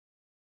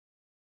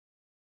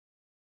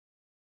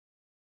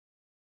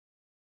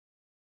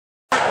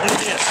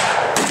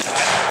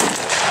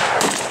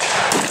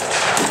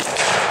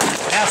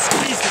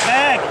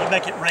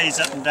make it raise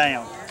up and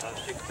down.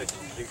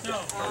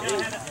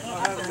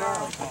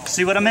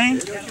 See what I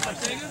mean?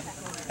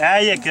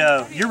 There you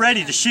go. You're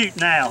ready to shoot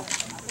now.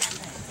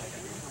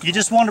 You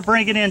just want to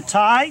bring it in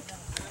tight.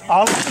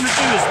 All it's going to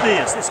do is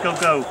this. It's going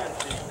to go.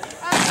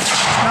 It's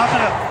not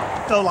going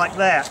to go like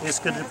that. It's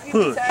going to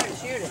push.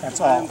 That's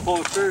all.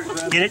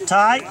 Get it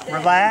tight,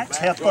 relax,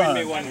 have fun.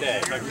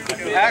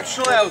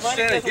 Actually, I was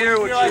standing here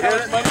when she hit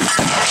it. I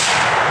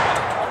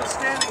was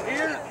standing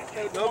here.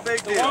 No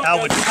big deal. I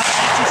would not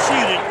let you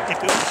shoot it if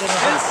it was going to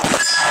hurt.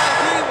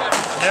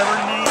 Never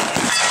need.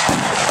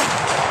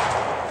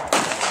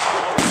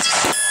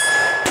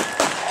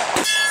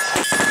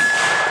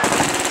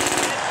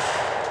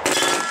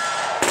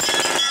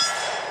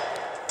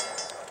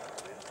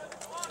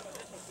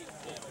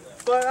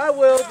 But I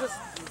will just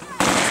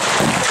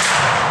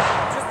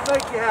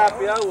make you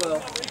happy. I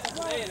will.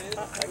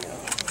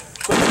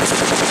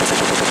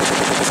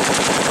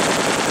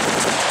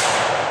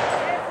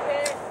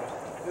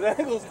 It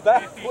angles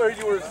back where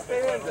you were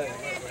standing.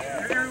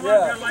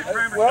 Yeah,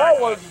 where I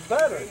was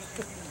better.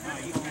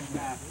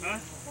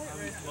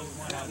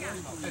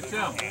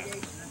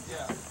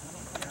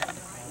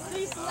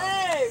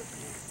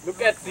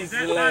 Look at these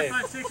legs.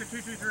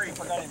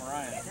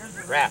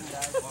 Wrap.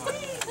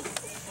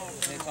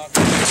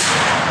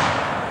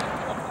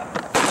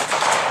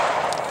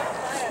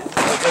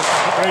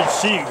 Ready to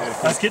shoot.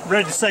 I was getting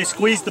ready to say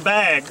squeeze the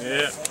bag.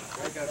 Yeah.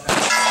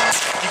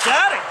 You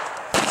got it.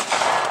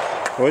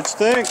 What'd you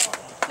think?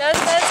 That's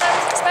what I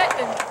was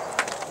expecting.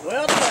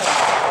 Well done.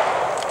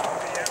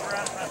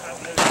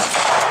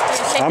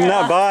 I'm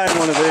not buying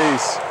one of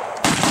these.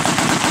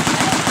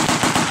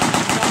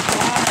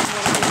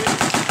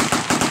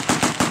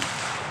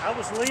 I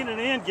was leaning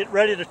in, getting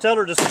ready to tell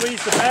her to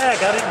squeeze the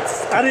bag.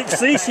 I didn't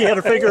see she had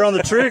her finger on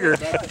the trigger. You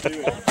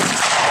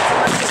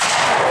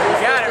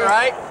got it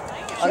right.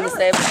 On the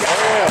same.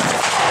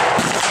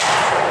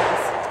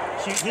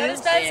 Shoot That his?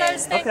 is what I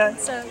was thinking. Okay.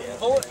 So.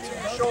 Pull it to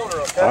your shoulder,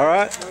 okay? All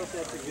right.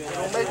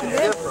 It'll make a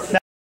difference.